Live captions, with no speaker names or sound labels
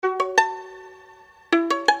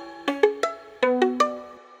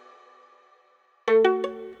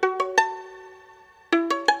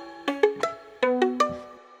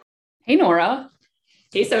Hey, Norah.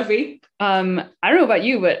 Hey, Sophie. I don't know about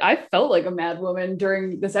you, but I felt like a mad woman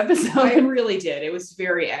during this episode. I really did. It was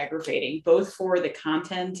very aggravating, both for the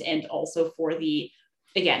content and also for the,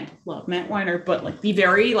 again, love Matt Weiner, but like the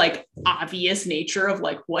very like obvious nature of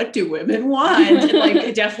like, what do women want? And like,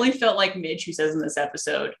 it definitely felt like Midge, who says in this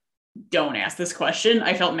episode, don't ask this question.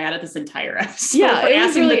 I felt mad at this entire episode Yeah, for it was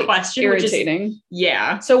asking really the question, irritating. Which is,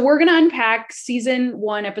 yeah. So we're going to unpack season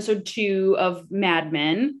 1, episode 2 of Mad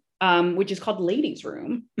Men, which is called Ladies'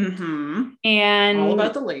 Room. Mm-hmm. And all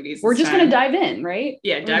about the ladies. We're just going to dive in, right?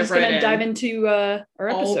 Yeah, we're just going to dive into our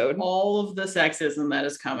episode. All of the sexism that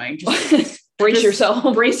is coming. Just brace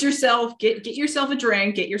yourself. Brace yourself. Get yourself a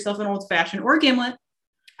drink. Get yourself an old fashioned or a gimlet.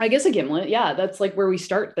 I guess a gimlet. Yeah, that's like where we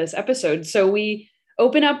start this episode. So we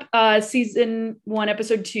open up season 1,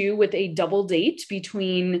 episode 2 with a double date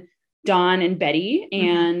between Don and Betty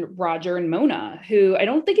and Roger and Mona, who I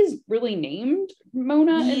don't think is really named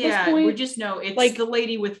Mona at this point. We just know it's like the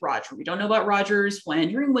lady with Roger. We don't know about Roger's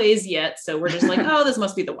philandering ways yet, so we're just like, oh, this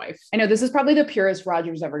must be the wife. I know this is probably the purest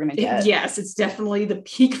Roger's ever going to get. Yes, it's definitely the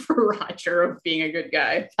peak for Roger of being a good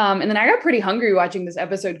guy. And then I got pretty hungry watching this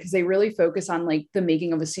episode because they really focus on like the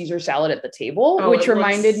making of a Caesar salad at the table, which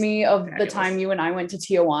reminded me of the time you and I went to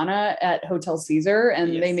Tijuana at Hotel Caesar,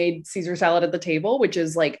 and they made Caesar salad at the table, which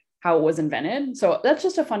is like how it was invented. So that's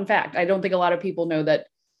just a fun fact. I don't think a lot of people know that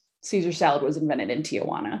Caesar salad was invented in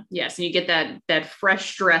Tijuana. Yes, and you get that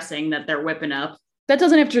fresh dressing that they're whipping up. That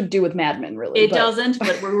doesn't have to do with Mad Men, really. It doesn't,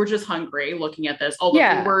 but we were just hungry looking at this.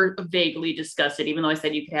 Although we were vaguely discussed it, even though I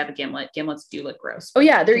said you could have a gimlet. Gimlets do look gross. Oh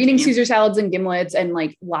yeah, they're eating Caesar salads and gimlets and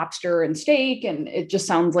like lobster and steak, and it just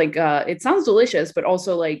sounds like it sounds delicious, but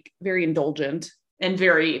also like very indulgent and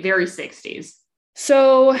very, very 60s.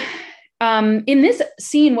 So in this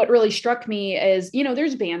scene, what really struck me is,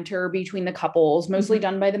 there's banter between the couples, mostly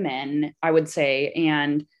done by the men, I would say.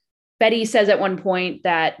 And Betty says at one point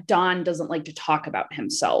that Don doesn't like to talk about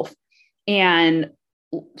himself. And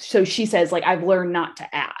so she says, like, I've learned not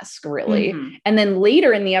to ask, really. And then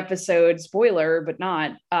later in the episode, spoiler, but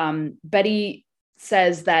not, Betty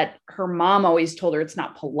says that her mom always told her it's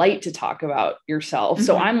not polite to talk about yourself.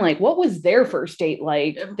 So I'm like, what was their first date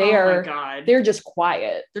like? They're just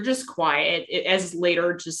quiet. They're just quiet. As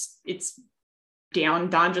later, it's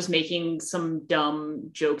Don just making some dumb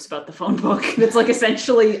jokes about the phone book. It's like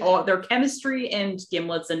essentially all their chemistry and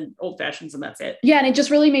gimlets and old fashions, and that's it. Yeah. And it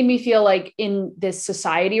just really made me feel like in this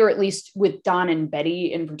society, or at least with Don and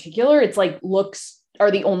Betty in particular, it's like looks are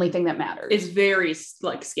the only thing that matters. It's very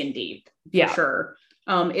like skin deep. For sure.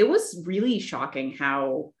 It was really shocking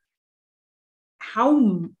how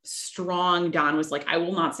strong Don was. Like, I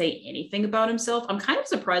will not say anything about himself. I'm kind of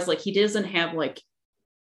surprised. Like, he doesn't have like,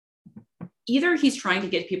 either he's trying to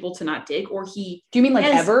get people to not dig, or do you mean like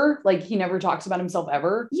ever? Like he never talks about himself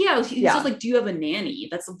ever? Yeah. He's just like, do you have a nanny?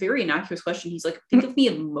 That's a very innocuous question. He's like, think of me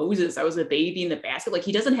as Moses. I was a baby in the basket. Like,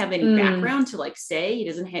 he doesn't have any background to like say.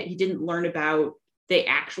 He didn't learn about the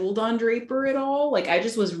actual Don Draper at all. Like, I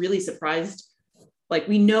just was really surprised. Like,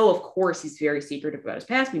 we know, of course, he's very secretive about his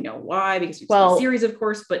past. We know why, because we've seen the series, of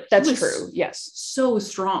course, but that's true. Yes. So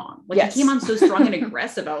strong. Like, he came on so strong and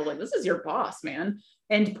aggressive. I was like, this is your boss, man.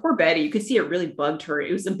 And poor Betty, you could see it really bugged her.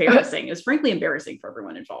 It was embarrassing. It was frankly embarrassing for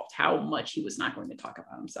everyone involved, how much he was not going to talk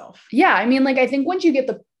about himself. Yeah. I mean, like, I think once you get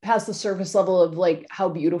past the surface level of like how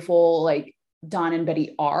beautiful, like, Don and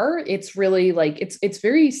Betty are, it's really like, it's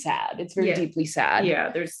very sad. It's very deeply sad.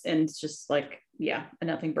 Yeah. It's just like, a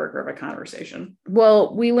nothing burger of a conversation.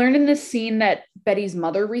 Well, we learned in this scene that Betty's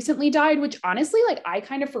mother recently died, which honestly, like, I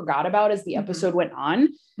kind of forgot about as the episode went on.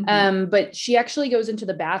 But she actually goes into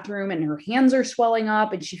the bathroom and her hands are swelling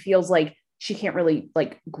up and she feels like she can't really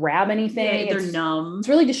like grab anything. Yeah, they're numb. It's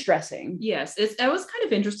really distressing. Yes. I was kind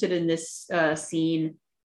of interested in this scene.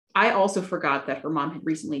 I also forgot that her mom had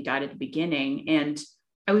recently died at the beginning. And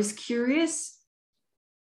I was curious,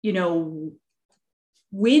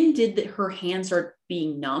 when did her hands start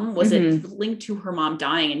being numb? Was it linked to her mom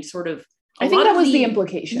dying and sort of? I think that was the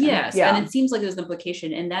implication. Yes. Yeah. And it seems like there's an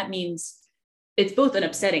implication. And that means it's both an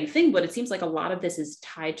upsetting thing, but it seems like a lot of this is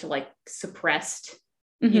tied to like suppressed,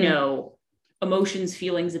 emotions,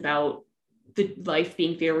 feelings about the life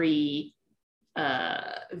being very,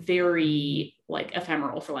 very like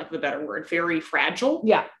ephemeral, for lack of a better word, very fragile.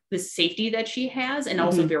 Yeah. The safety that she has, and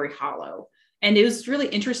also very hollow. And it was really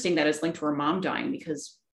interesting that it's linked to her mom dying,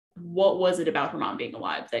 because what was it about her mom being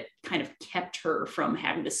alive that kind of kept her from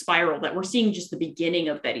having the spiral that we're seeing, just the beginning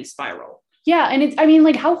of Betty's spiral? Yeah. And I mean,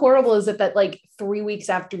 like, how horrible is it that like 3 weeks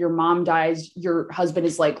after your mom dies, your husband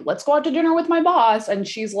is like, let's go out to dinner with my boss. And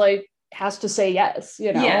she's like, has to say yes,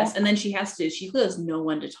 you know? Yes. And then she has no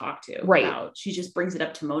one to talk to. Right. She just brings it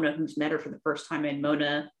up to Mona, who's met her for the first time, and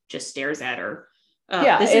Mona just stares at her.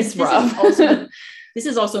 It's rough. This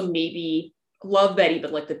is also maybe love Betty,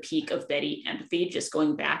 but like the peak of Betty empathy, just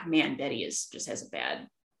going back, man, Betty just has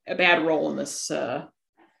a bad role in this.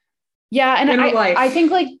 Yeah. And life. I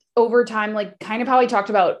think like over time, like kind of how I talked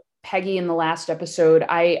about Peggy in the last episode,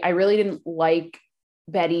 I really didn't like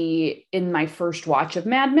Betty in my first watch of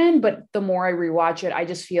Mad Men, but the more I rewatch it, I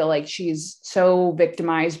just feel like she's so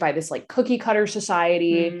victimized by this like cookie cutter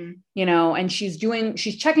society, you know, and she's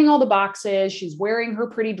checking all the boxes. She's wearing her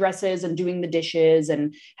pretty dresses and doing the dishes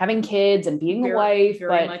and having kids and being a wife.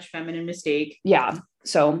 Very much feminine mistake. Yeah.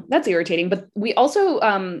 So that's irritating. But we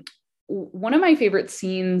also, one of my favorite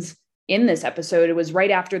scenes in this episode, it was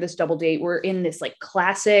right after this double date. We're in this like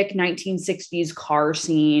classic 1960s car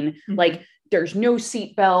scene. Like, there's no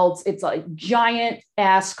seat belts. It's a giant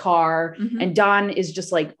ass car. And Dawn is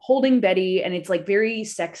just like holding Betty, and it's like very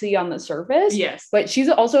sexy on the surface. Yes. But she's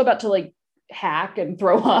also about to like hack and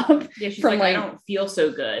throw up. Yeah. She's like, I don't feel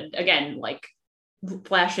so good. Again, like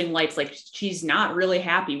flashing lights, like she's not really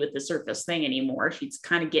happy with the surface thing anymore. She's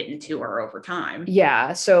kind of getting to her over time.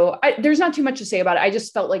 Yeah. So there's not too much to say about it. I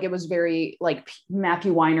just felt like it was very like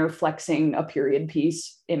Matthew Weiner flexing a period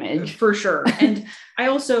piece image. For sure. And I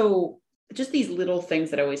also, just these little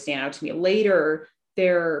things that always stand out to me. Later,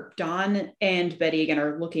 Dawn and Betty again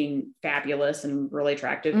are looking fabulous and really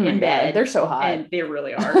attractive in bed. They're so hot. And they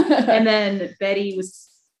really are. And then Betty was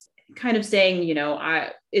kind of saying, you know,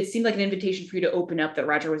 it seemed like an invitation for you to open up, that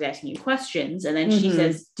Roger was asking you questions. And then she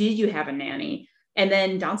says, did you have a nanny? And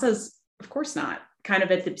then Dawn says, of course not, kind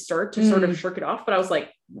of at the start to sort of shirk it off. But I was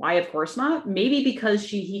like, why of course not? Maybe because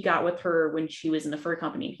he got with her when she was in the fur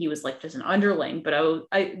company and he was like just an underling. But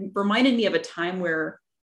I reminded me of a time where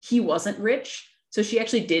he wasn't rich. So she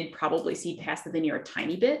actually did probably see past the veneer a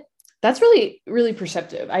tiny bit. That's really, really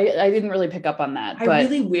perceptive. I didn't really pick up on that. I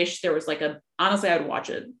really wish there was like honestly, I would watch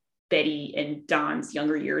a Betty and Dawn's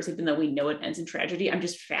younger years, even though we know it ends in tragedy. I'm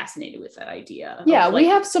just fascinated with that idea. Yeah, we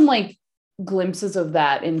have some like glimpses of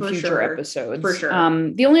that in future episodes. For sure.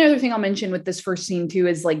 The only other thing I'll mention with this first scene too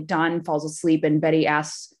is like Dawn falls asleep and Betty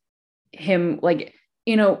asks him, like,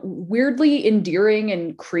 you know, weirdly endearing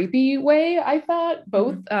and creepy way, I thought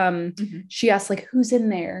both. She asks like, who's in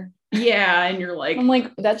there? Yeah. And you're like, I'm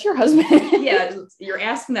like, that's your husband. Yeah. You're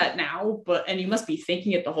asking that now, and you must be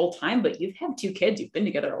thinking it the whole time, but you've had 2 kids. You've been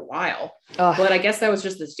together a while. But I guess that was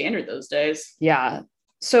just the standard those days. Yeah.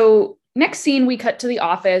 So next scene, we cut to the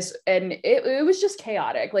office, and it was just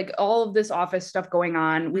chaotic. Like all of this office stuff going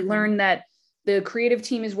on. We learned that the creative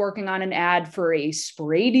team is working on an ad for a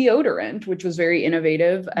spray deodorant, which was very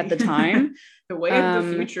innovative at the time. The way of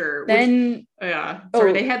the future. Then,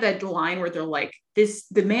 they had that line where they're like,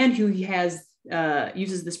 the man who has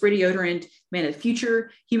uses the spray deodorant, man of the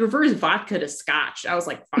future, he refers vodka to scotch. I was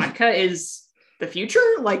like, vodka is the future?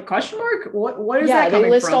 Like, question mark? What is that coming from? They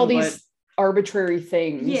list all these arbitrary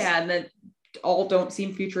things. Yeah, and that all don't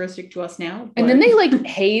seem futuristic to us now. And then they like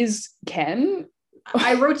haze Ken.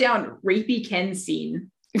 I wrote down rapey Ken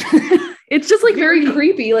scene. It's just like very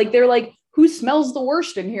creepy. Like they're like, who smells the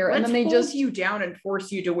worst in here? And then they just you down and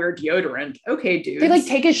force you to wear deodorant. Okay, dude. They like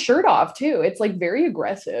take his shirt off too. It's like very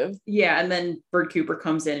aggressive. Yeah. And then Bert Cooper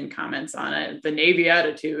comes in and comments on it. The Navy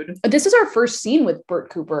attitude. This is our first scene with Bert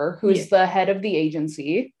Cooper, who's the head of the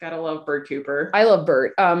agency. Gotta love Bert Cooper. I love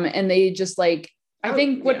Bert. And they just like, I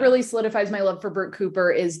think what really solidifies my love for Bert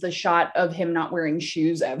Cooper is the shot of him not wearing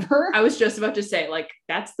shoes ever. I was just about to say, like,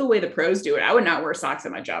 that's the way the pros do it. I would not wear socks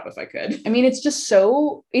at my job if I could. I mean, it's just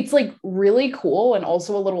it's like really cool and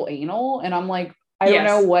also a little anal. And I'm like, I don't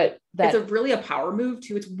know what that. It's really a power move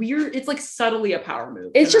too. It's weird. It's like subtly a power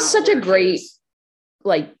move. It's just such a great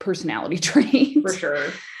like personality trait. For sure.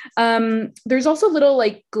 There's also little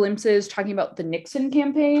like glimpses talking about the Nixon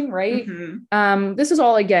campaign, right? This is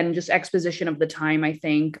all again just exposition of the time, I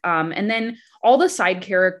think. And then all the side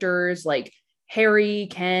characters like Harry,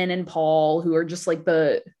 Ken, and Paul, who are just like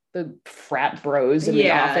the frat bros in the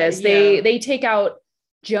office. They take out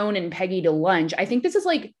Joan and Peggy to lunch. I think this is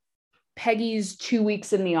like Peggy's 2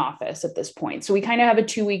 weeks in the office at this point. So we kind of have a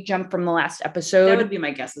 2-week jump from the last episode. That would be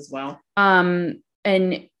my guess as well.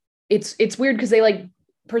 And it's weird because they like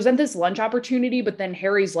present this lunch opportunity, but then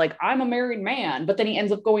Harry's like, I'm a married man, but then he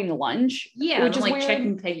ends up going to lunch. Yeah, which is like weird.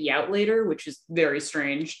 Checking Peggy out later, which is very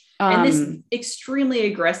strange. And this extremely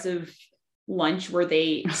aggressive lunch where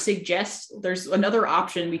they suggest there's another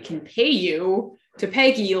option, we can pay you to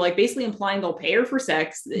Peggy, like basically implying they'll pay her for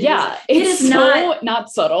sex. It is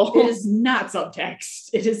not subtle. It is not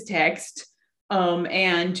subtext. It is text.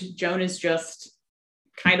 And Joan is just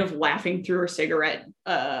kind of laughing through her cigarette.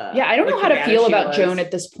 I don't know how to feel about Joan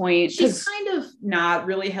at this point. She's kind of not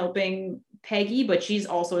really helping Peggy, but she's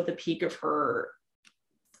also at the peak of her.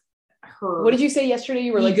 What did you say yesterday?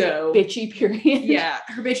 You were ego. Like bitchy period. Yeah,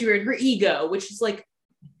 her bitchy period, her ego, which is like,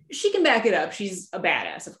 she can back it up. She's a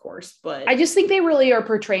badass, of course, but I just think they really are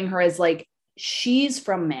portraying her as like, she's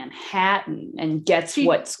from Manhattan and gets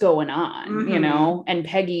what's going on, you know, and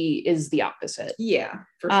Peggy is the opposite. Yeah,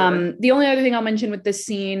 for sure. The only other thing I'll mention with this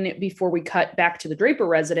scene before we cut back to the Draper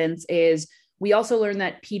residence is we also learn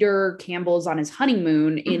that Peter Campbell is on his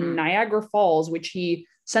honeymoon in Niagara Falls, which he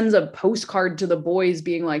sends a postcard to the boys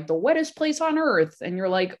being like, the wettest place on earth. And you're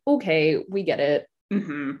like, okay, we get it.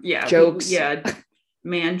 Yeah. Jokes.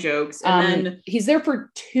 Man jokes. And then he's there for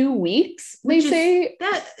 2 weeks. They say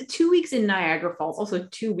that 2 weeks in Niagara Falls, also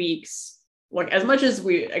 2 weeks, like as much as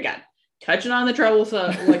we, again, touching on the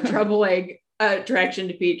troubling attraction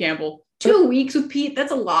to Pete Campbell, 2 weeks with Pete,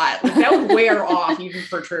 that's a lot. Like, that would wear off even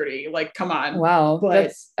for Trudy. Like, come on. Wow.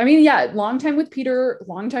 But long time with Peter,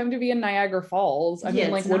 long time to be in Niagara Falls. I mean,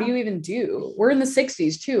 like, what do you even do? We're in the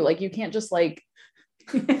 60s too. Like, you can't just like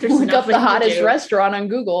look up the hottest restaurant on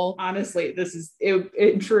Google. Honestly, this is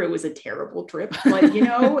it true. It was a terrible trip, but you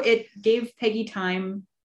know, it gave Peggy time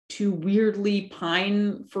to weirdly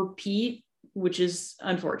pine for Pete, which is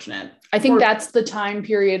unfortunate. I think that's the time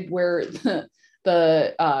period where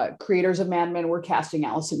the creators of Mad Men were casting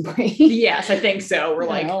Alison Brie. Yes, I think so. We're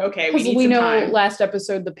like, okay, we know time. Last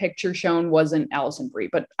episode the picture shown wasn't Alison Brie,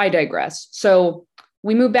 but I digress. So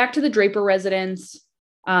we move back to the Draper residence.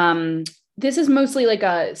 This is mostly like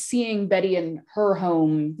a seeing Betty in her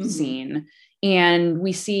home scene. And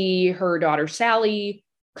we see her daughter, Sally,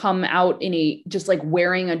 come out in just like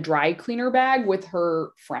wearing a dry cleaner bag with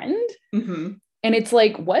her friend. And it's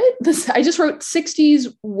like, what? I just wrote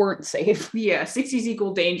 60s weren't safe. Yeah. 60s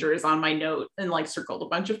equal danger is on my note and like circled a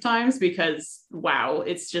bunch of times because wow,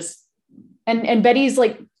 it's just. And Betty's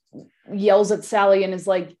like yells at Sally and is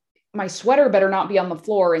like, my sweater better not be on the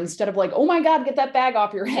floor, instead of like, oh my God, get that bag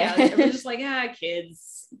off your head. Yeah, we're just like,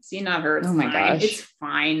 kids, see, not her. It's fine. Gosh. It's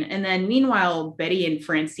fine. And then meanwhile, Betty and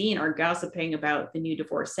Francine are gossiping about the new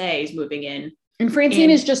divorcees moving in. And Francine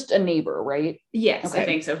is just a neighbor, right? Yes, okay. I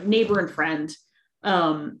think so. Neighbor and friend.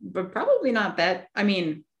 But probably not that. I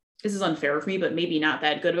mean, this is unfair of me, but maybe not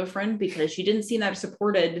that good of a friend because she didn't seem that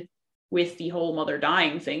supported with the whole mother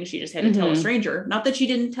dying thing. She just had to tell a stranger. Not that she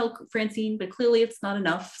didn't tell Francine, but clearly it's not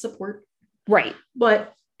enough support. Right.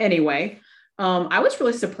 But anyway, I was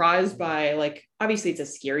really surprised by, like, obviously it's a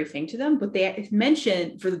scary thing to them, but they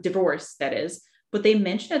mentioned, for the divorce, that is, but they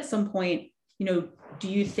mentioned at some point, you know, do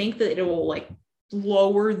you think that it will like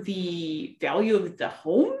lower the value of the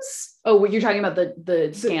homes? Oh, what you're talking about, the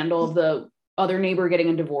scandal of the other neighbor getting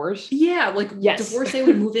a divorce? Yeah, like divorcee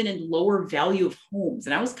would move in and lower value of homes.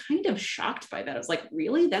 And I was kind of shocked by that. I was like,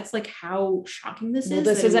 really? That's like how shocking this is?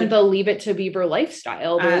 This isn't the Leave It to Beaver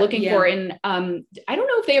lifestyle they're looking for. And I don't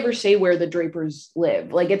know if they ever say where the Drapers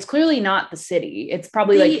live. Like, it's clearly not the city. It's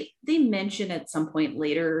probably they mention at some point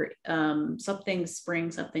later, something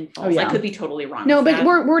spring, something falls. I could be totally wrong. No, but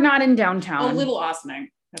we're not in downtown. A Little Ossining.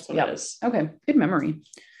 That's what it is. Okay. Good memory.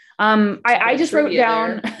 I just wrote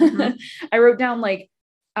down, I wrote down like,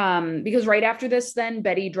 because right after this, then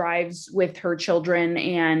Betty drives with her children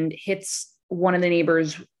and hits one of the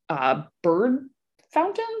neighbors' bird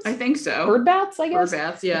fountains. I think so. Bird baths, I guess. Bird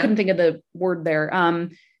baths, yeah. I couldn't think of the word there.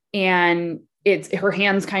 And it's her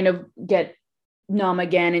hands kind of get numb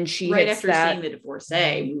again, and she right hits after that. seeing the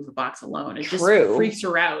divorcee move a box alone, it just freaks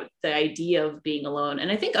her out, the idea of being alone.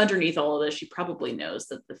 And I think underneath all of this, she probably knows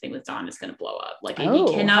that the thing with Dawn is going to blow up. Like,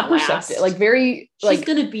 it cannot last. Like, very, she's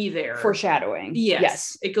going to be there. Foreshadowing.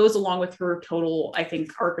 Yes. It goes along with her total, I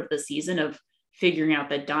think, arc of the season of figuring out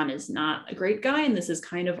that Don is not a great guy, and this is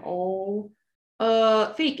kind of all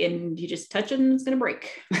fake, and you just touch it and it's gonna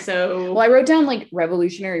break. So well, I wrote down like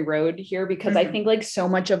Revolutionary Road here because I think like so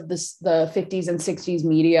much of this, the 50s and 60s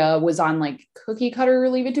media was on like cookie cutter,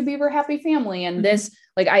 Leave It to Beaver, happy family. And this,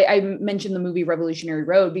 like, I mentioned the movie Revolutionary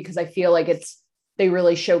Road because I feel like they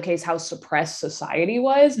really showcase how suppressed society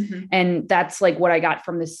was. And that's like what I got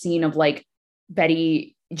from this scene of like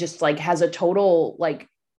Betty just like has a total like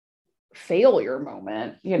failure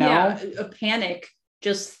moment, you know, a panic.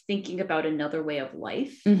 Just thinking about another way of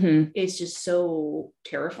life is just so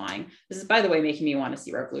terrifying. This is, by the way, making me want to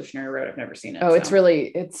see Revolutionary Road. I've never seen it. Oh, it's really,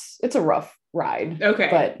 it's a rough ride. Okay.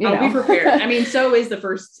 But I'll be prepared. I mean, so is the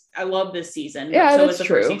first, I love this season. Yeah, so that's is the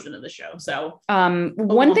true. First season of the show. So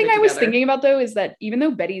one thing I was thinking about though, is that even though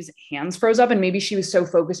Betty's hands froze up and maybe she was so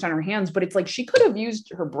focused on her hands, but it's like, she could have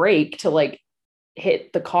used her break to like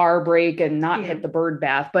hit the car brake and not hit the bird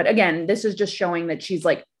bath. But again, this is just showing that she's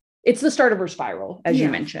like, it's the start of her spiral, as you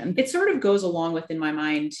mentioned. It sort of goes along with, in my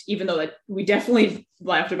mind, even though that we definitely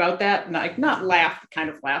laughed about that, not laugh, kind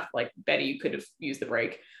of laugh, like, Betty, you could have used the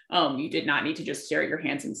brake. You did not need to just stare at your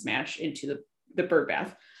hands and smash into the bird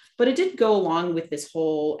bath. But it did go along with this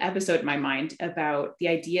whole episode in my mind about the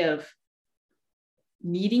idea of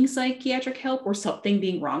needing psychiatric help or something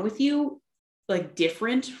being wrong with you, like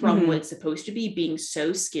different from what it's supposed to be, being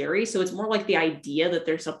so scary. So it's more like the idea that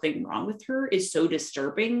there's something wrong with her is so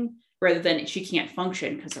disturbing, rather than she can't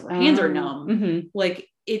function because her hands are numb. Like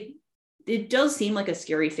it does seem like a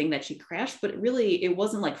scary thing that she crashed, but it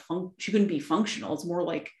wasn't like she couldn't be functional. It's more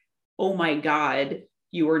like, oh my God,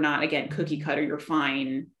 you are not, again, cookie cutter, you're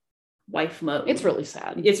fine, wife mode. It's really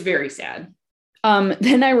sad. It's very sad.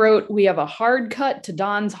 Then I wrote, we have a hard cut to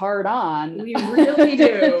Don's hard on. We really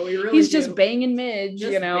do. He's just banging Midge,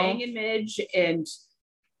 banging Midge and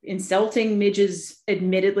insulting Midge's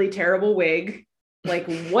admittedly terrible wig. Like,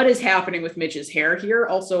 what is happening with Midge's hair here?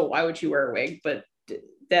 Also, why would you wear a wig? But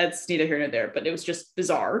that's neither here nor there. But it was just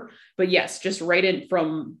bizarre. But yes, just right in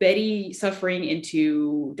from Betty suffering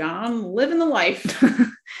into Don living the life.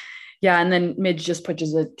 Yeah, and then Midge just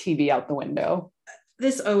pushes a TV out the window.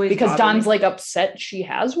 This always because Don's like upset she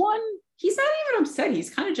has one. He's not even upset. He's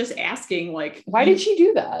kind of just asking, like, why did she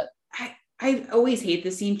do that? I always hate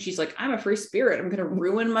this scene. She's like, I'm a free spirit. I'm gonna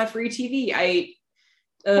ruin my free TV.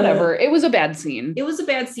 Whatever. It was a bad scene. It was a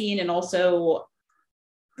bad scene, and also,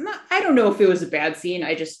 I don't know if it was a bad scene.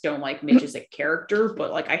 I just don't like Midge as a character. But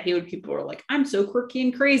like, I hate when people are like, I'm so quirky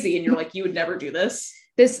and crazy, and you're like, you would never do this.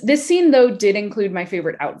 This scene, though, did include my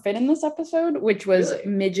favorite outfit in this episode, which was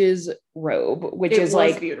Midge's robe, which is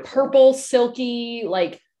like beautiful. Purple, silky,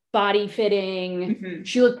 like body fitting.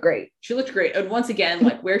 She looked great. And once again,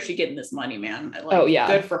 like, where's she getting this money, man? Like,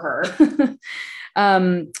 good for her.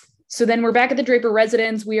 So then we're back at the Draper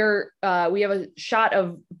residence. We have a shot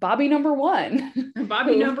of Bobby number one.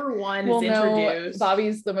 Bobby number one is introduced.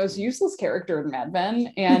 Bobby's the most useless character in Mad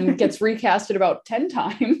Men and gets recasted about 10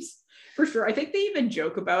 times. For sure. I think they even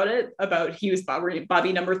joke about it, about he was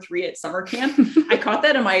Bobby number 3 at summer camp. I caught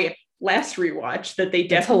that in my last rewatch, that they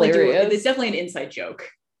definitely do it. It's definitely an inside joke.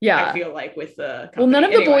 Yeah. I feel like with the company. Well, none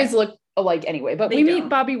of the boys look alike anyway, but we meet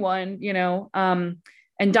Bobby 1,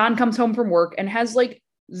 and Don comes home from work and has like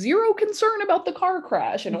zero concern about the car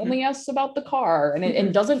crash and only asks about the car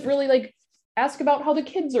and doesn't really like ask about how the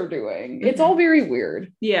kids are doing. It's all very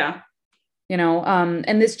weird. Yeah.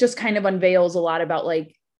 And this just kind of unveils a lot about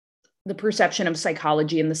like the perception of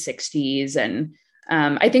psychology in the 60s. And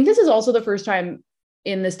I think this is also the first time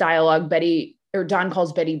in this dialogue Don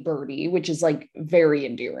calls Betty Birdie, which is like very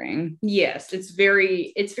endearing. Yes, it's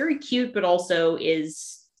very cute, but also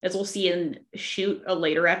is, as we'll see in Shoot, a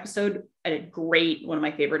later episode, one of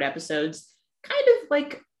my favorite episodes, kind of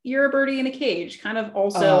like you're a birdie in a cage, kind of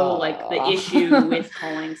also like the issue with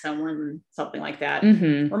calling someone something like that.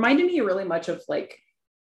 Reminded me really much of like,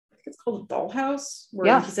 it's called Dollhouse,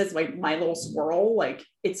 where he says like my little squirrel. Like,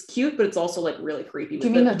 it's cute, but it's also like really creepy. Do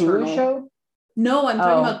you mean the Hulu show? No, I'm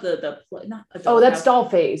talking about the not that's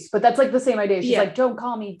Dollface, but that's like the same idea. She's like, don't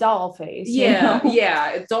call me Dollface.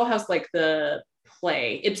 Yeah, it's Dollhouse, like the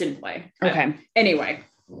play, Ibsen play. Okay. Anyway,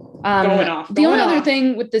 going off. The only other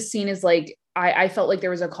thing with this scene is like, I felt like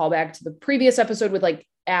there was a callback to the previous episode with like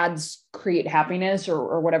ads create happiness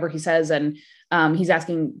or whatever he says. And he's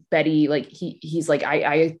asking Betty, like, he's like,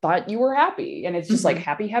 I thought you were happy. And it's just like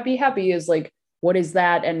happy is like, what is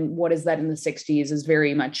that? And what is that in the 60s is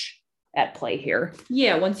very much at play here.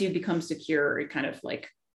 Yeah. Once you become secure, it kind of like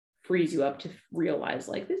frees you up to realize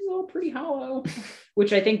like, this is all pretty hollow,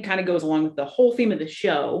 which I think kind of goes along with the whole theme of the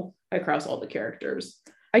show across all the characters.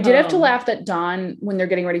 I did have to laugh that Don, when they're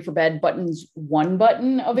getting ready for bed, buttons one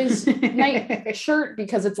button of his night shirt,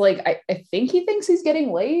 because it's like, I think he thinks he's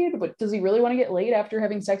getting laid, but does he really want to get laid after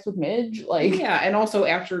having sex with Midge? Like, yeah. And also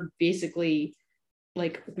after basically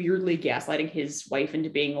like weirdly gaslighting his wife into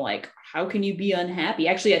being like, how can you be unhappy?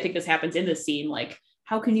 Actually, I think this happens in this scene. Like,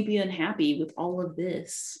 how can you be unhappy with all of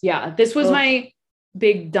this? Yeah. This was my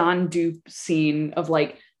big Don dupe scene of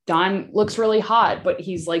like, Don looks really hot, but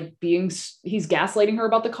he's like he's gaslighting her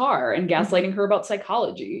about the car and gaslighting her about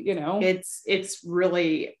psychology, It's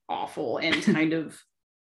really awful and kind of,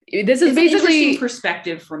 this is basically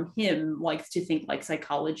perspective from him, like to think like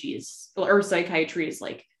psychology is, or psychiatry is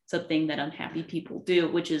like something that unhappy people do,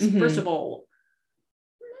 which is, first of all,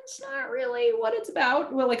 that's not really what it's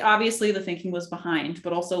about. Well, like obviously the thinking was behind,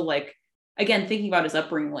 but also like, again, thinking about his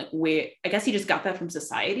upbringing, like where, I guess he just got that from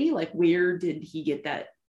society. Like, where did he get that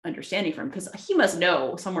understanding from, because he must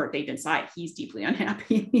know somewhere deep inside he's deeply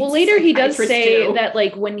unhappy. Well, later he does say that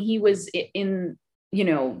like when he was in, you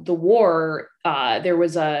know, the war, there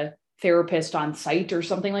was a therapist on site or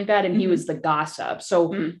something like that, and he was the gossip.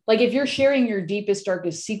 So like if you're sharing your deepest,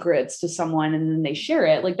 darkest secrets to someone and then they share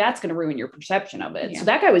it, like that's going to ruin your perception of it. So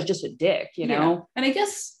that guy was just a dick, you know? And I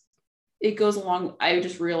guess it goes along. I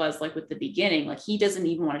just realized like with the beginning, like he doesn't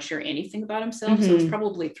even want to share anything about himself. So it's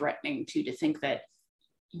probably threatening to think that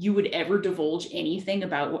you would ever divulge anything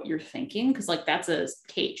about what you're thinking. Because like that's a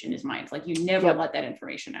cage in his mind. Like you never let that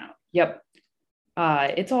information out.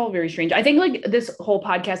 It's all very strange. I think like this whole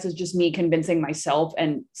podcast is just me convincing myself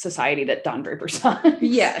and society that Don Draper's hot.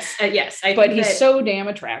 Yes. But he's so damn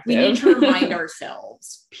attractive. We need to remind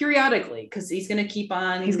ourselves periodically, because he's going to keep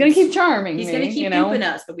on. He's going to keep charming. He's going to keep duping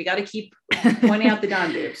us, but we got to keep pointing out the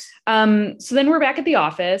Don boobs. So then we're back at the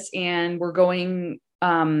office and we're going,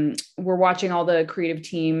 we're watching all the creative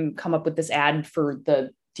team come up with this ad for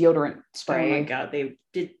the deodorant spray. Oh my God. They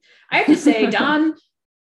did. I have to say, Don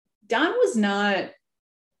was not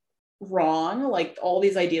wrong. Like all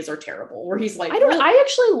these ideas are terrible, where he's like, I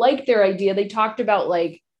actually like their idea. They talked about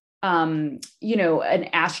like, you know, an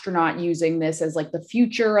astronaut using this as like the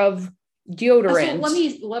future of deodorant.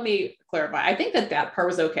 So let me clarify. I think that part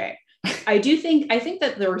was okay. I think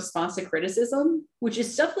that the response to criticism, which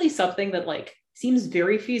is definitely something that like seems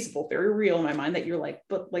very feasible, very real in my mind, that you're like,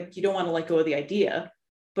 but like, you don't want to let go of the idea.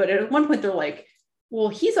 But at one point they're like, well,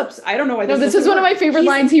 he's upset. I don't know why. This is one of my favorite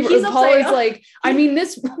lines. Paul is like, I mean,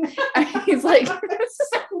 this, he's like,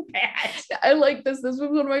 so bad. I like this. This was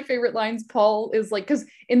one of my favorite lines. Paul is like, because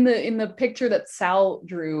in the picture that Sal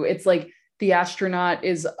drew, it's like the astronaut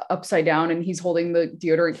is upside down and he's holding the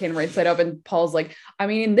deodorant can right side up. And Paul's like, I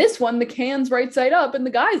mean, in this one, the can's right side up and the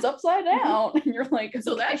guy's upside down. And you're like,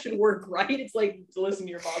 so that should work, right? It's like to listen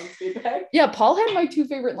to your mom's feedback. Yeah, Paul had my two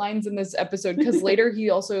favorite lines in this episode, because later he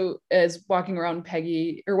also is walking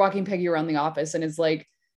Peggy around the office and is like,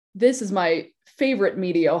 this is my favorite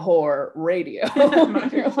media whore, radio.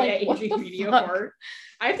 Media whore.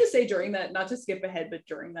 I have to say, during that, not to skip ahead, but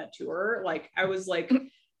during that tour, like I was like,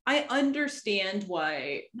 I understand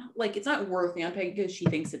why, like, it's not working on Peggy because she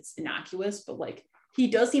thinks it's innocuous, but like, he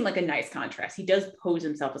does seem like a nice contrast. He does pose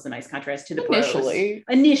himself as a nice contrast to the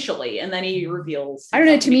initially, and then he reveals. I don't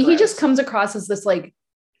know. To me, he just comes across as this like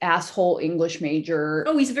asshole English major.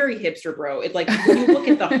 Oh, he's a very hipster, bro. It's like when you look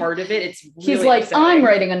at the heart of it, it's really he's like, upsetting. I'm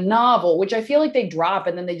writing a novel, which I feel like they drop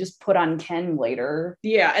and then they just put on Ken later.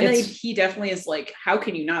 Yeah, and then he definitely is like, how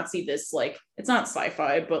can you not see this? Like, it's not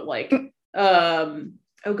sci-fi, but like,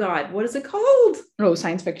 oh God, what is it called? Oh,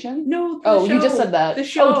 science fiction? No. You just said that. The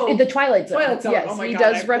show. Oh, the Twilight Zone. Yes, oh he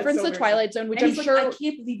does reference the Twilight Zone, which I'm sure. I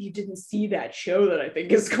can't believe you didn't see that show that I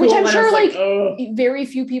think is cool. Which I'm sure like very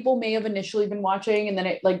few people may have initially been watching, and then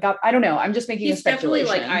it like got. I don't know. I'm just making a speculation.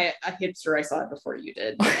 Definitely like a hipster. I saw it before you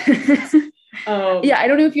did. Yeah, I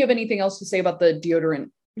don't know if you have anything else to say about the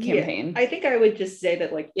deodorant campaign. I think I would just say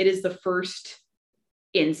that like it is the first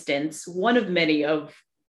instance, one of many of.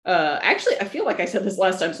 Actually, I feel like I said this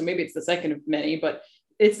last time, so maybe it's the second of many, but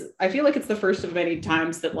I feel like it's the first of many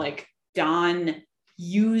times that like Don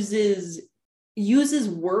uses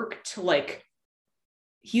work to like,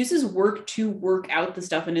 he uses work to work out the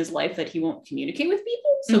stuff in his life that he won't communicate with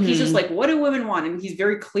people. So he's just like, what do women want? And he's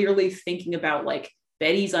very clearly thinking about like,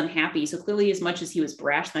 Betty's unhappy. So clearly, as much as he was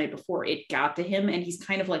brash the night before, it got to him. And he's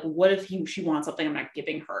kind of like, what if she wants something I'm not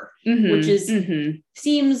giving her? Which is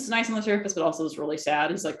seems nice on the surface, but also is really sad.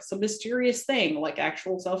 It's like some mysterious thing, like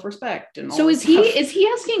actual self-respect. And so is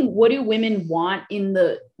he asking, what do women want in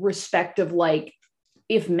the respect of like,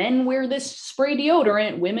 if men wear this spray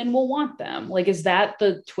deodorant, women will want them? Like, is that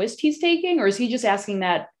the twist he's taking? Or is he just asking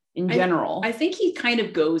that in general? I think he kind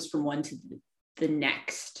of goes from one to the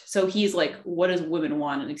next. So he's like, what does women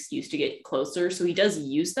want? An excuse to get closer. So he does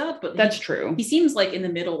use that, but that's true. He seems like in the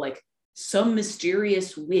middle, like some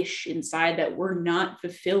mysterious wish inside that we're not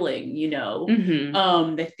fulfilling, you know,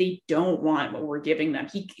 that they don't want what we're giving them.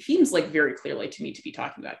 He seems like very clearly to me to be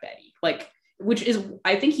talking about Betty, like, which is,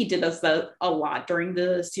 I think he did this a lot during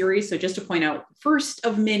the series. So just to point out, first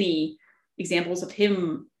of many examples of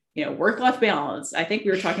him, you know, work-life balance. I think we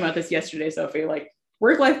were talking about this yesterday, Sophie, like,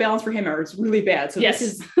 work-life balance for him is really bad. So this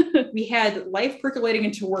is, we had life percolating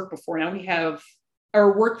into work before. Now we have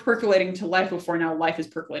our work percolating into life before. Now life is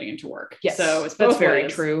percolating into work. Yes. So it's that's very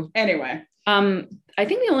true. Anyway. I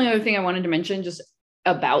think the only other thing I wanted to mention just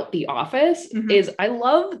about The Office is I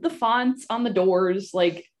love the fonts on the doors.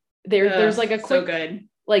 Like there's like a quick so good.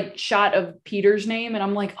 Like shot of Peter's name. And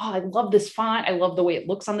I'm like, oh, I love this font. I love the way it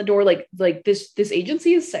looks on the door. Like this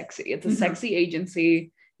agency is sexy. It's a sexy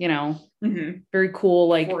agency. you know, very cool,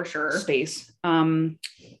 like for sure space.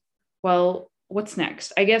 Well, what's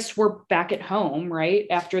next? I guess we're back at home, right?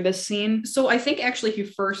 After this scene. So I think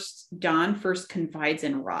actually Dawn first confides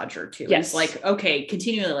in Roger too. Yes. It's like, okay,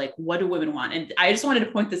 continually like, what do women want? And I just wanted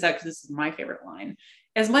to point this out because this is my favorite line.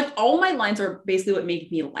 As much, all my lines are basically what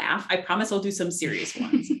make me laugh. I promise I'll do some serious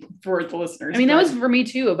ones for the listeners. I mean, that was for me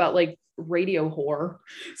too, about like radio whore.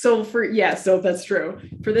 So that's true.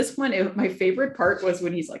 For this one, my favorite part was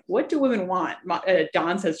when he's like, what do women want?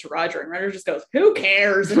 Dawn says to Roger, and Roger just goes, who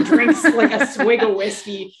cares? And drinks like a swig of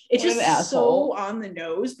whiskey. It's just so on the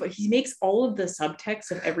nose, but he makes all of the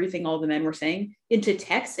subtext of everything all the men were saying into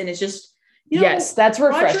text. And it's just, yes, that's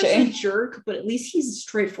refreshing. Roger's a jerk, but at least he's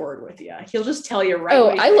straightforward with you. He'll just tell you right. Oh,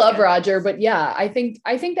 I love Roger, but yeah, I think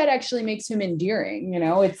that actually makes him endearing.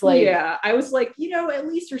 It's like, yeah, I was like, at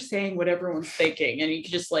least you're saying what everyone's thinking, and you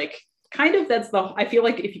could just like kind of I feel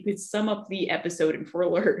like if you could sum up the episode in 4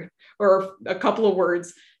 words or a couple of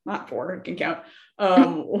words, not 4, I can count.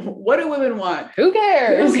 What do women want? Who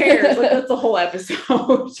cares? Like, that's the whole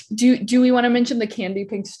episode. Do we want to mention the candy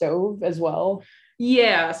pink stove as well?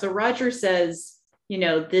 Yeah. So Roger says,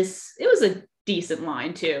 it was a decent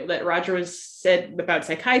line too, that Roger said about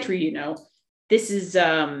psychiatry, this is,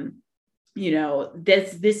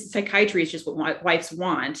 this psychiatry is just what wives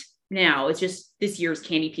want. Now it's just this year's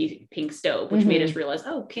candy pink stove, which made us realize,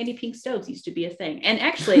 oh, candy pink stoves used to be a thing. And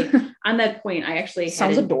actually on that point, I actually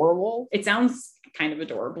sounds adorable. It sounds kind of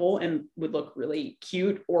adorable and would look really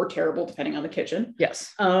cute or terrible, depending on the kitchen.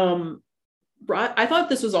 Yes. I thought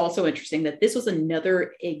this was also interesting that this was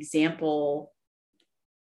another example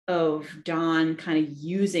of Don kind of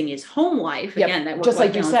using his home life again. That just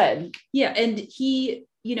like you said. Yeah. And he,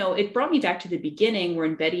 it brought me back to the beginning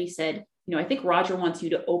when Betty said, I think Roger wants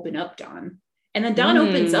you to open up, Don. And then Don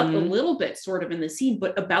opens up a little bit sort of in the scene,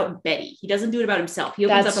 but about Betty. He doesn't do it about himself. He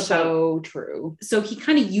opens up about so true. So he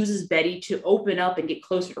kind of uses Betty to open up and get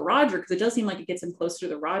closer to Roger, because it does seem like it gets him closer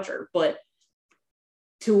to Roger, but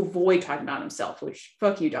to avoid talking about himself, which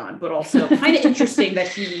fuck you, Don, but also kind of interesting that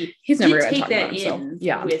he's never going to take that in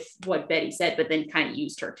with what Betty said, but then kind of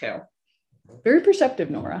used her too. Very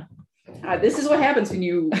perceptive, Norah. This is what happens when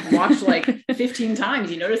you watch like 15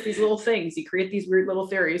 times. You notice these little things. You create these weird little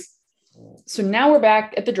theories. So now we're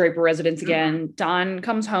back at the Draper residence again. Don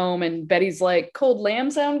comes home and Betty's like, cold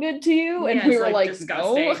lamb sound good to you? And we were like,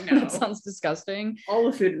 no, that sounds disgusting.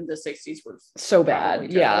 All the food in the 60s was so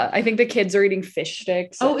bad. Yeah. I think the kids are eating fish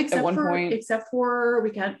sticks at one point. Except for, we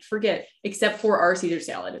can't forget, our Caesar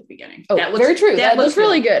salad at the beginning. Oh, that looks, very true. That looks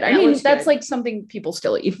really good. I mean, that's like something people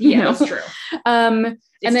still eat. Yeah, that's true.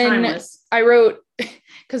 And then timeless. I wrote,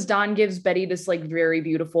 because Don gives Betty this like very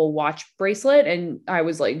beautiful watch bracelet, and I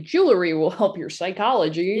was like, jewelry will help your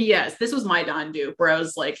psychology. Yes, this was my Don dupe, where I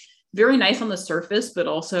was like, very nice on the surface, but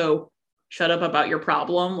also shut up about your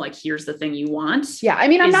problem. Like, here's the thing you want. Yeah, I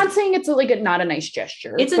mean, I'm not saying it's not a nice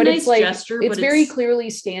gesture. It's a nice gesture. It's very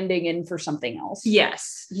clearly standing in for something else.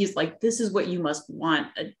 Yes, he's like, this is what you must want.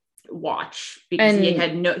 Watch, because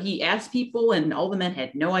he asked people and all the men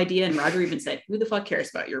had no idea, and Roger even said, who the fuck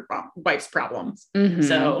cares about your wife's problems? And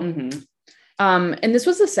this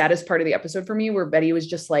was the saddest part of the episode for me, where Betty was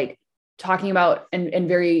just like talking about and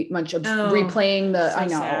very much replaying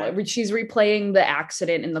she's replaying the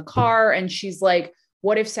accident in the car, and she's like,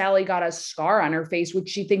 what if Sally got a scar on her face, which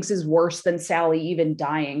she thinks is worse than Sally even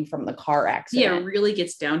dying from the car accident? Yeah, it really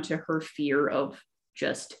gets down to her fear of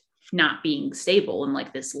just not being stable in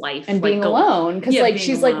like this life and being alone, because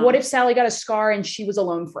she's alone. Like, what if Sally got a scar and she was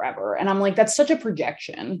alone forever? And I'm like, that's such a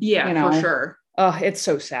projection. For sure. Oh, it's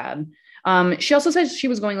so sad. She also says she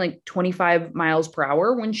was going like 25 miles per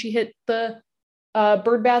hour when she hit the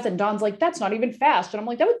bird bath, and Don's like, that's not even fast. And I'm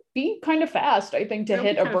like, that would be kind of fast, I think, to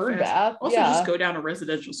hit a bird bath. Also, just go down a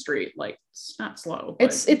residential street, like, it's not slow,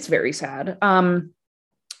 but it's very sad.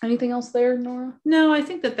 Anything else there, Norah? No, I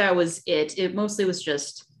think that was it mostly was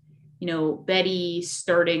just Betty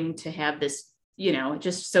starting to have this,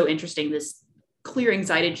 just so interesting, this clear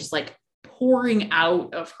anxiety, just like pouring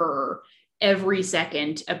out of her every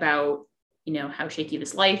second about, how shaky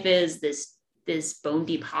this life is, this bone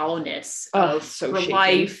deep hollowness of her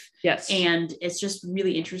life. Yes. And it's just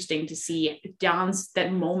really interesting to see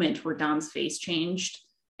that moment where Don's face changed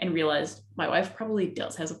and realized, my wife probably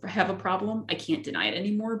does have a problem. I can't deny it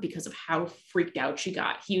anymore because of how freaked out she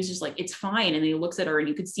got. He was just like, it's fine. And then he looks at her and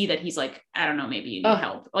you could see that he's like, I don't know, maybe you need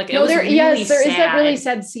help. Like, there is that really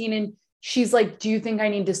sad scene. And she's like, do you think I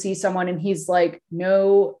need to see someone? And he's like,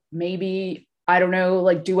 no, maybe, I don't know,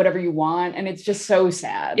 like, do whatever you want. And it's just so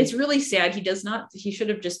sad. It's really sad. He should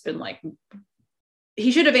have just been like,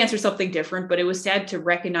 he should have answered something different, but it was sad to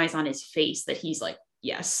recognize on his face that he's like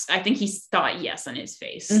yes. I think he thought yes on his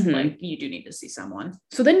face. Mhm. Like, you do need to see someone.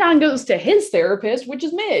 So then Don goes to his therapist, which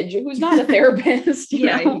is Midge, who's not a therapist.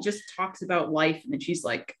 Yeah, know? he just talks about life, and then she's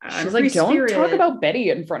like, she's like, don't talk about Betty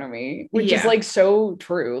in front of me, which is like so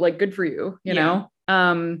true. Like, good for you, you know?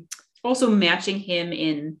 Also matching him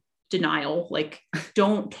in denial, like,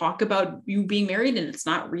 don't talk about you being married and it's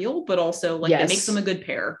not real, but also like that makes them a good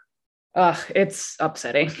pair. Ugh, it's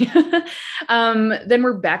upsetting. Then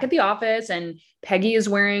we're back at the office and Peggy is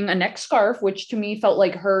wearing a neck scarf, which to me felt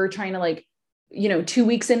like her trying to like, 2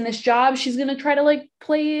 weeks in this job, she's going to try to like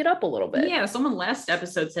play it up a little bit. Yeah. Someone last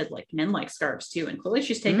episode said like men like scarves too. And clearly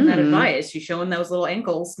she's taking that advice. She's showing those little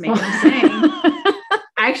ankles, making them sing.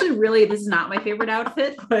 Actually, really, this is not my favorite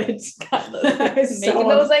outfit, but making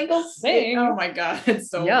those ankles sing. Oh my God.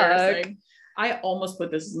 It's so embarrassing. I almost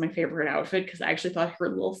put this as my favorite outfit because I actually thought her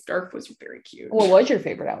little scarf was very cute. What was your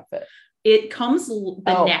favorite outfit? It comes the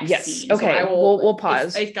next scene. Okay, so we'll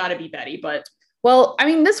pause. It's got to be Betty, but. Well, I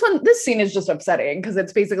mean, this scene is just upsetting because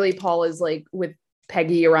it's basically Paul is like with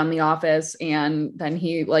Peggy around the office and then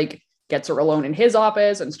he like gets her alone in his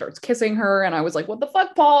office and starts kissing her. And I was like, what the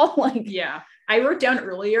fuck, Paul? Like, yeah, I wrote down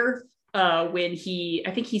earlier when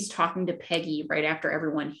I think he's talking to Peggy right after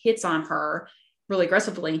everyone hits on her really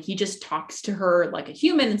aggressively. And he just talks to her like a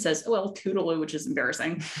human and says, well, toodaloo, which is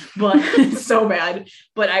embarrassing, but it's so bad.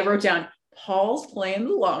 But I wrote down, Paul's playing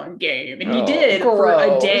the long game, and he did for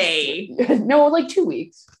a day. No, like 2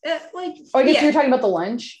 weeks. I guess you're talking about the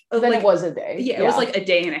lunch. Then it was a day. Yeah, it was like a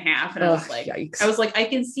day and a half, and yikes. I was like, I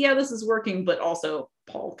can see how this is working, but also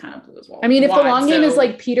Paul kind of blew his wall. I mean, if the long game is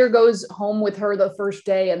like Peter goes home with her the first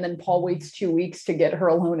day, and then Paul waits 2 weeks to get her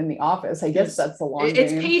alone in the office, I guess that's the long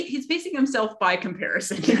game. He's pacing himself by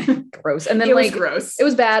comparison. Gross. And then it was gross. It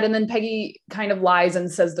was bad. And then Peggy kind of lies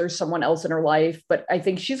and says there's someone else in her life, but I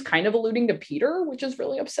think she's kind of alluding to Peter, which is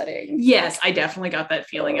really upsetting. Yes, I definitely got that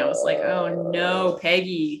feeling. I was like, oh no,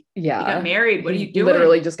 Peggy. Yeah. You got married. What are you doing?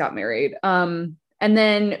 Literally just got married. And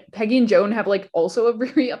then Peggy and Joan have like also a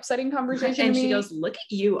very upsetting conversation. And she goes, look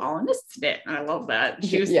at you all in a snit. And I love that.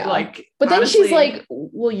 She was like, but honestly, then she's like,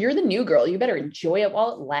 well, you're the new girl. You better enjoy it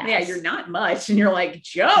while it lasts. Yeah, you're not much. And you're like,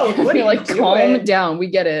 Joe, what are you like, doing? Calm down.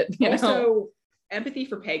 We get it. Also, empathy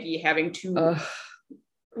for Peggy having to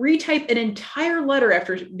retype an entire letter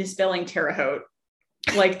after misspelling Terre Haute.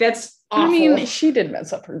 Like, that's awful. I mean, she did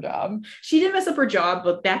mess up her job.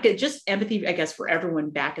 But back at just empathy, I guess, for everyone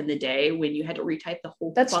back in the day when you had to retype the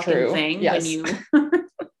whole fucking thing. Yes. When you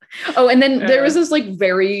and then there was this like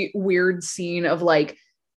very weird scene of like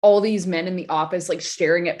all these men in the office like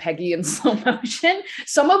staring at Peggy in slow motion,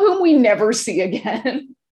 some of whom we never see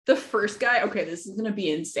again. The first guy, okay, this is gonna be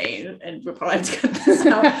insane, and we'll probably have to cut this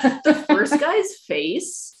out. The first guy's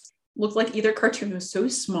face looked like either cartoon was so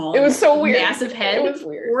small. It was so weird. Massive head. It was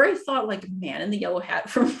weird. Or I thought like Man in the Yellow Hat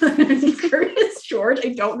from Curious George.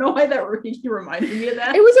 I don't know why that really reminded me of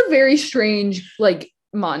that. It was a very strange like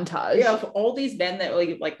montage. Yeah, of all these men that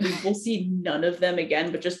like we will see none of them again,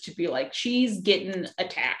 but just to be like, she's getting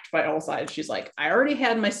attacked by all sides. She's like, I already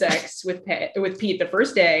had my sex with Pete the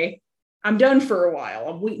first day. I'm done for a while.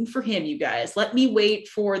 I'm waiting for him, you guys. Let me wait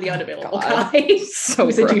for the unavailable guy. So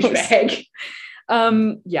who's a douchebag.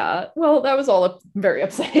 Yeah, well, that was all very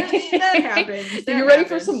upsetting. That happens. Are you ready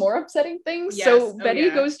for some more upsetting things? Yes. So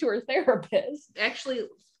Betty goes to her therapist. Actually,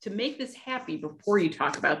 to make this happy, before you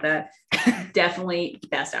talk about that, definitely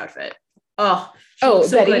best outfit. Oh, so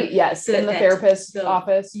Betty, good. Yes, in the therapist's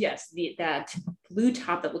office. Yes, that blue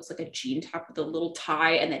top that looks like a jean top with a little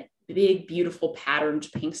tie and that big, beautiful patterned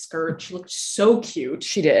pink skirt. She looked so cute.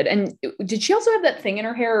 She did. And did she also have that thing in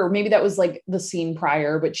her hair? Or maybe that was like the scene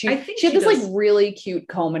prior, but she had this like really cute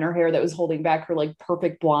comb in her hair that was holding back her like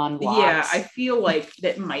perfect blonde locks. Yeah, I feel like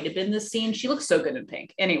that might have been the scene. She looks so good in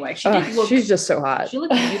pink. Anyway, she's just so hot. She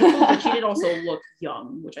looked beautiful, but she did also look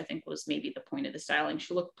young, which I think was maybe the point of the styling.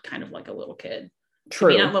 She looked kind of like a little kid.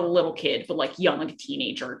 True. I mean, not a little kid, but like young, like a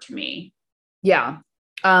teenager to me. Yeah.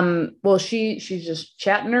 Well, she's just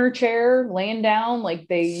chatting in her chair, laying down like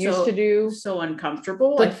they used to do. So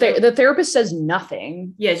uncomfortable. The therapist says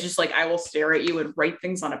nothing. Yeah, it's just like, I will stare at you and write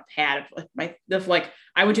things on a pad. If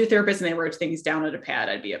I went to a therapist and they wrote things down on a pad,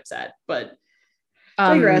 I'd be upset. But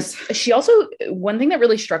digress. She also, one thing that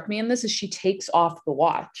really struck me in this is she takes off the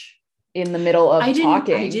watch in the middle of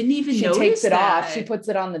talking. I didn't even notice. She takes it that. off. She puts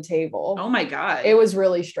it on the table. Oh my God. It was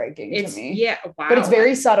really striking to me. Yeah. Wow. But it's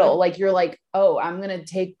very subtle. Like you're like, oh, I'm going to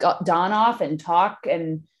take Dawn off and talk.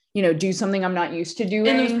 And do something I'm not used to doing.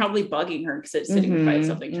 And it was probably bugging her because it's signified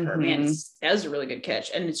something to her. Man, that was a really good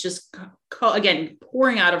catch. And it's just, again,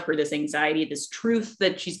 pouring out of her this anxiety, this truth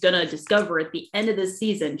that she's going to discover at the end of this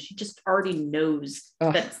season. She just already knows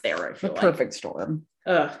that's there. I feel like. Perfect storm.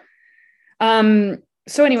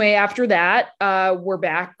 So anyway, after that, we're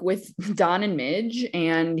back with Don and Midge,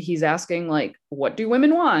 and he's asking, like, what do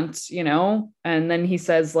women want? And then he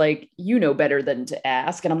says, like, you know better than to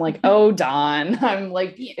ask. And I'm like, oh, Don, I'm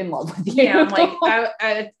like in love with you. Yeah, I'm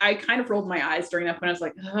like, I kind of rolled my eyes during that point. I was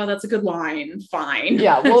like, oh, that's a good line. Fine.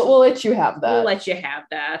 Yeah, we'll let you have that. We'll let you have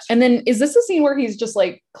that. And then is this a scene where he's just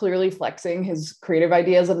like clearly flexing his creative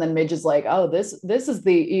ideas, and then Midge is like, oh, this is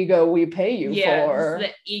the ego we pay you for. This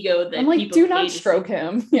is the ego that I'm like, do not stroke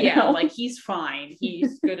him. You know? Like he's fine.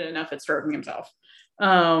 He's good enough at stroking himself.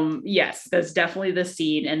 Yes, that's definitely the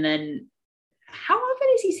scene. And then how often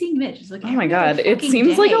is he seeing Midge? It's like, oh my God, it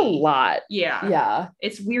seems like a lot. Yeah.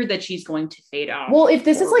 It's weird that she's going to fade off. Well, if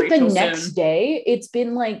this is like Rachel the next day, it's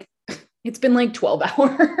been like 12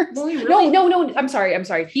 hours. Well, really, no, I'm sorry.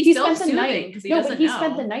 He spent the night. But he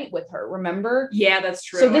spent the night with her, remember? Yeah, that's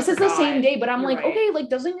true. So this is the same day, but I'm like, okay, like,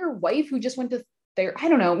 doesn't your wife who just went to there, I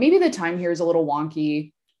don't know, maybe the time here is a little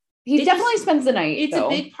wonky. He definitely spends the night. It's a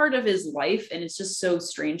big part of his life, and it's just so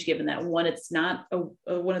strange given that one, it's not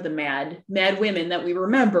one of the mad women that we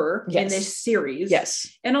remember in this series. Yes.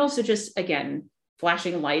 And also just, again,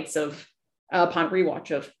 flashing lights of, upon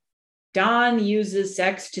rewatch of, Don uses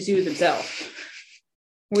sex to soothe himself.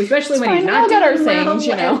 Especially when he's not doing our things,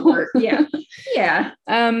 Yeah.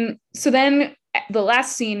 So then the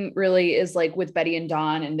last scene really is like with Betty and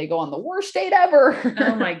Don, and they go on the worst date ever.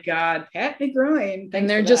 Oh my God, pat me groin. And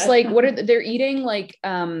they're just like, they're eating like,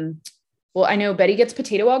 well, I know Betty gets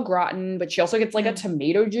potato au gratin, but she also gets like a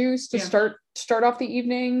tomato juice to start off the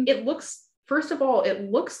evening. First of all, it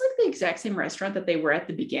looks like the exact same restaurant that they were at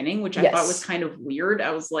the beginning, which I thought was kind of weird.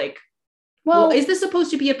 I was like, well, is this supposed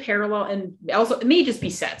to be a parallel? And also, it may just be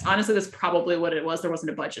sets. Honestly, that's probably what it was. There wasn't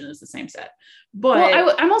a budget, and it's the same set. But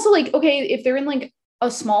I'm also like, okay, if they're in like a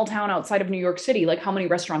small town outside of New York City, like how many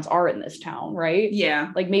restaurants are in this town, right?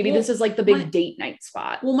 Yeah. Like maybe this is like the big date night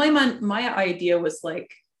spot. Well, my idea was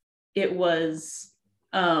like, it was,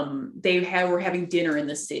 were having dinner in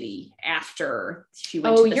the city after she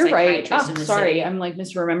went to the psychiatrist in the city. I'm like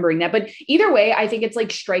misremembering that. But either way, I think it's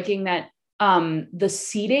like striking that the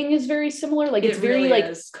seating is very similar. Like it's very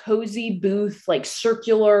like cozy booth, like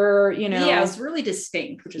circular, Yeah, it's really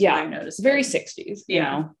distinct, which is what I noticed. Very 60s, you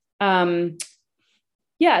know.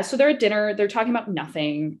 So they're at dinner, they're talking about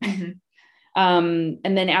nothing. And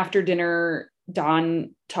then after dinner,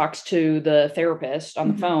 Don talks to the therapist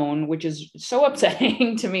on the phone, which is so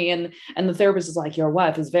upsetting to me. And the therapist is like, your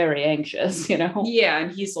wife is very anxious, Yeah.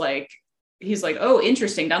 And he's like, oh,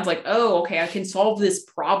 interesting. Don's like, oh, okay, I can solve this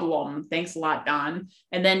problem. Thanks a lot, Don.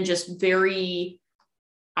 And then just very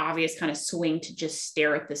obvious kind of swing to just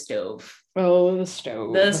stare at the stove. Oh, the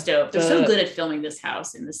stove. They're so good at filming this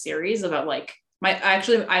house in the series about like,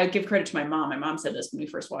 I give credit to my mom. My mom said this when we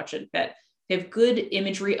first watched it, that they have good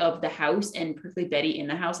imagery of the house and particularly Betty in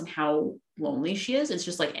the house and how lonely she is. It's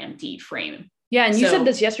just like empty frame. Yeah. And you said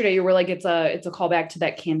this yesterday, you were like, it's a callback to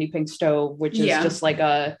that candy pink stove, which is just like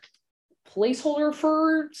a placeholder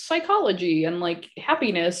for psychology and like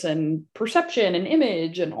happiness and perception and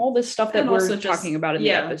image and all this stuff that we're talking about in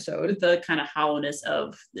the episode. The kind of hollowness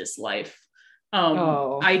of this life.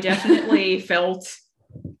 I definitely felt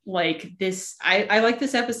like this. I like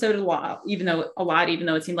this episode a lot, even though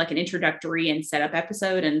it seemed like an introductory and setup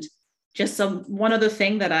episode. And just one other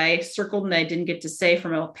thing that I circled and I didn't get to say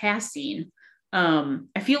from a past scene.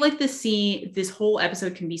 I feel like this whole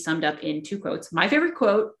episode can be summed up in 2 quotes. My favorite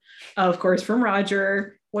quote, of course, from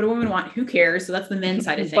Roger, what do women want? Who cares? So that's the men's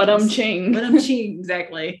side of things. Ba-dum-ching. Ba-dum-ching,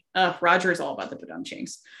 exactly. Roger is all about the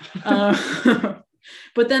ba-dum-chings.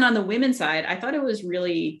 But then on the women's side, I thought it was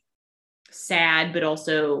really sad, but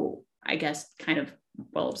also, I guess, kind of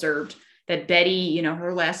well observed that Betty,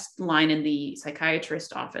 her last line in the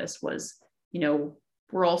psychiatrist office was,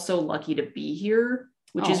 we're all so lucky to be here.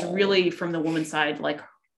 Which is really from the woman's side, like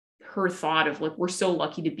her thought of like, we're so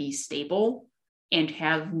lucky to be stable and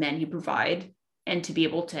have men who provide and to be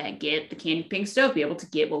able to get the candy pink stove, be able to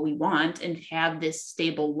get what we want and have this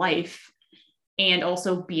stable life. And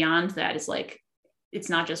also beyond that is like, it's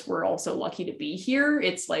not just, we're all so lucky to be here.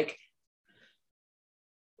 It's like,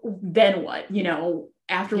 then what,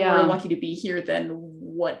 after we're lucky to be here, then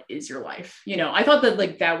what is your life? I thought that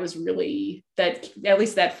like, that was really that, at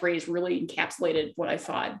least that phrase really encapsulated what I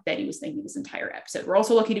thought Betty was thinking this entire episode. We're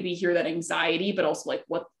also lucky to be here, that anxiety, but also like,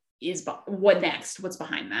 what what next? What's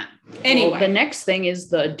behind that? Anyway, well, the next thing is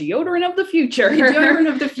the deodorant of the future. The deodorant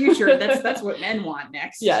of the future. That's what men want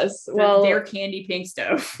next. Yes. Their candy pink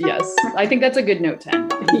stuff. Yes. I think that's a good note to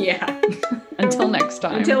end on. Yeah. Until next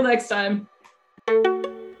time. Until next time.